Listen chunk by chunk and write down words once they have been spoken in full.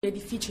È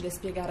difficile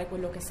spiegare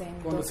quello che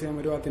sento. Quando siamo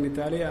arrivati in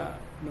Italia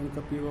non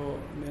capivo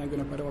neanche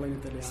una parola in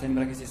italiano.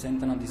 Sembra che si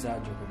sentano a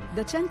disagio.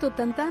 Da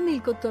 180 anni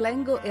il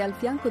Cottolengo è al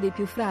fianco dei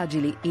più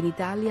fragili in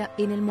Italia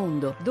e nel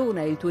mondo.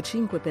 Dona il tuo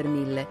 5 per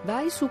 1000.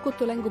 Vai su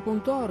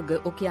cottolengo.org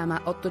o chiama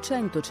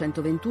 800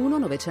 121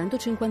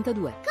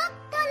 952.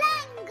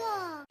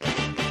 Cottolengo!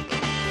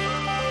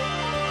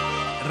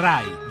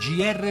 RAI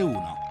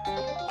GR1.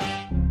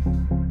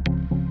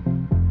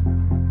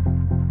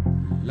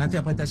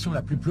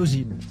 L'interpretazione più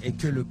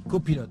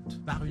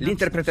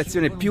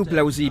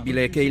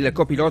plausibile è che il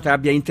copilota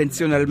abbia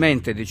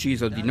intenzionalmente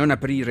deciso di non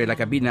aprire la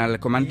cabina al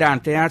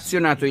comandante e ha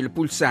azionato il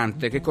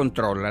pulsante che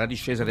controlla la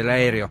discesa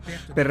dell'aereo.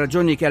 Per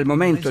ragioni che al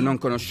momento non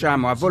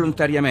conosciamo, ha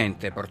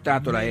volontariamente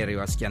portato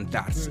l'aereo a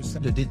schiantarsi.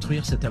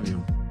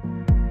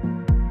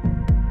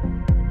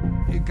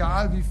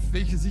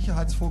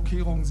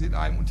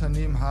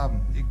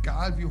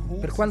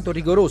 Per quanto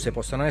rigorose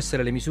possano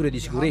essere le misure di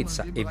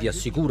sicurezza, e vi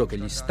assicuro che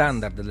gli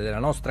standard della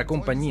nostra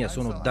compagnia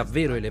sono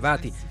davvero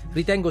elevati,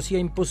 ritengo sia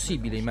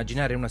impossibile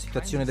immaginare una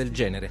situazione del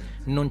genere.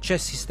 Non c'è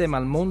sistema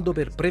al mondo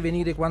per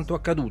prevenire quanto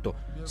accaduto.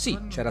 Sì,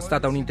 c'era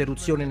stata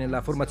un'interruzione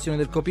nella formazione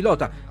del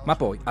copilota, ma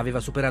poi aveva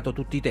superato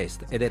tutti i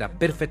test ed era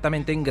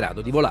perfettamente in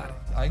grado di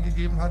volare.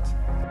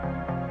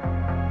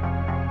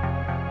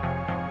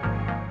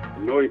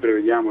 Noi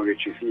prevediamo che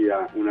ci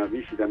sia una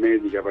visita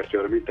medica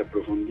particolarmente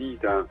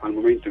approfondita al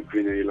momento in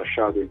cui viene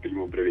rilasciato il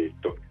primo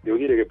brevetto. Devo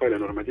dire che poi le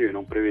normative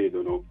non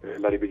prevedono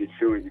la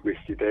ripetizione di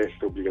questi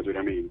test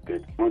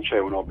obbligatoriamente, non c'è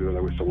un obbligo da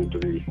questo punto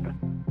di vista.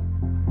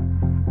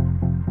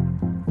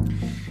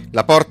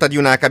 La porta di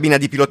una cabina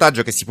di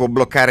pilotaggio che si può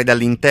bloccare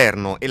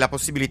dall'interno e la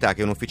possibilità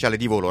che un ufficiale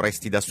di volo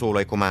resti da solo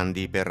ai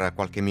comandi per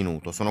qualche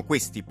minuto. Sono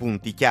questi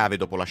punti chiave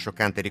dopo la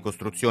scioccante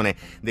ricostruzione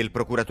del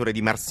procuratore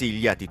di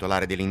Marsiglia,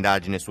 titolare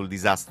dell'indagine sul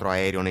disastro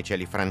aereo nei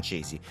cieli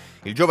francesi.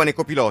 Il giovane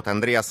copilota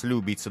Andreas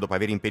Lubitz, dopo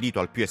aver impedito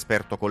al più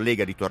esperto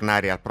collega di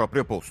tornare al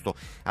proprio posto,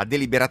 ha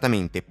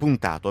deliberatamente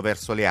puntato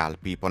verso le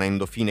Alpi,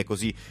 ponendo fine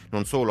così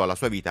non solo alla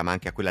sua vita ma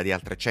anche a quella di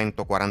altre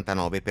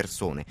 149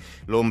 persone.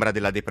 L'ombra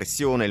della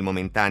depressione, il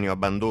momentaneo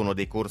abbandono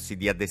dei corsi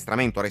di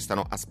addestramento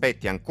restano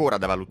aspetti ancora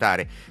da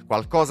valutare.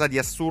 Qualcosa di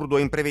assurdo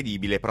e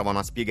imprevedibile provano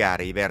a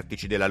spiegare i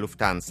vertici della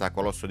Lufthansa,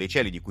 colosso dei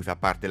cieli di cui fa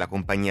parte la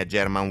compagnia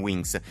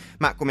Germanwings,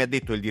 ma come ha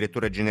detto il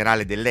direttore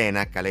generale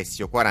dell'ENAC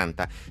Alessio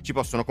 40, ci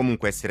possono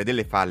comunque essere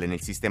delle falle nel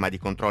sistema di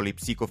controlli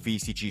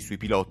psicofisici sui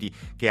piloti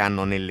che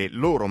hanno nelle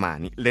loro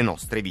mani le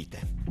nostre vite.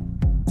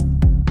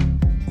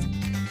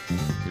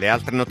 Le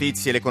altre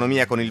notizie,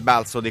 l'economia con il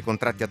balzo dei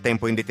contratti a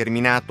tempo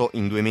indeterminato,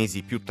 in 2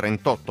 mesi più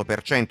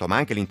 38%, ma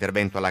anche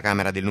l'intervento alla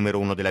Camera del numero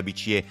 1 della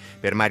BCE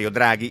per Mario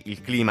Draghi.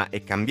 Il clima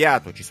è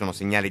cambiato, ci sono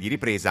segnali di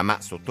ripresa, ma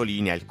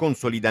sottolinea il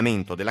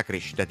consolidamento della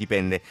crescita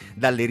dipende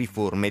dalle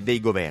riforme dei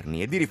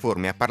governi. E di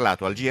riforme ha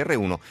parlato al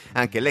GR1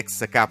 anche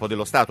l'ex capo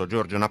dello Stato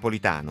Giorgio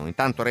Napolitano.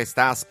 Intanto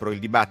resta aspro il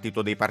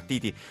dibattito dei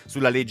partiti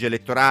sulla legge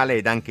elettorale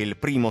ed anche il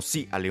primo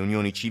sì alle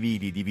unioni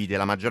civili divide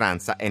la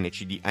maggioranza.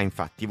 NCD ha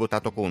infatti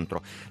votato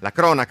contro. La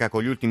cronaca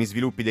con gli ultimi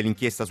sviluppi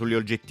dell'inchiesta sulle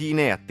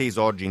olgettine, è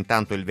atteso oggi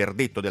intanto il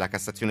verdetto della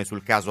Cassazione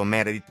sul caso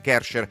Meredith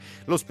Kercher,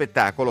 lo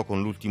spettacolo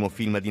con l'ultimo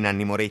film di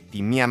Nanni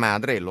Moretti, Mia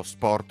madre, e lo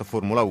sport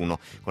Formula 1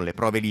 con le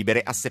prove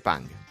libere a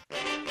Sepang.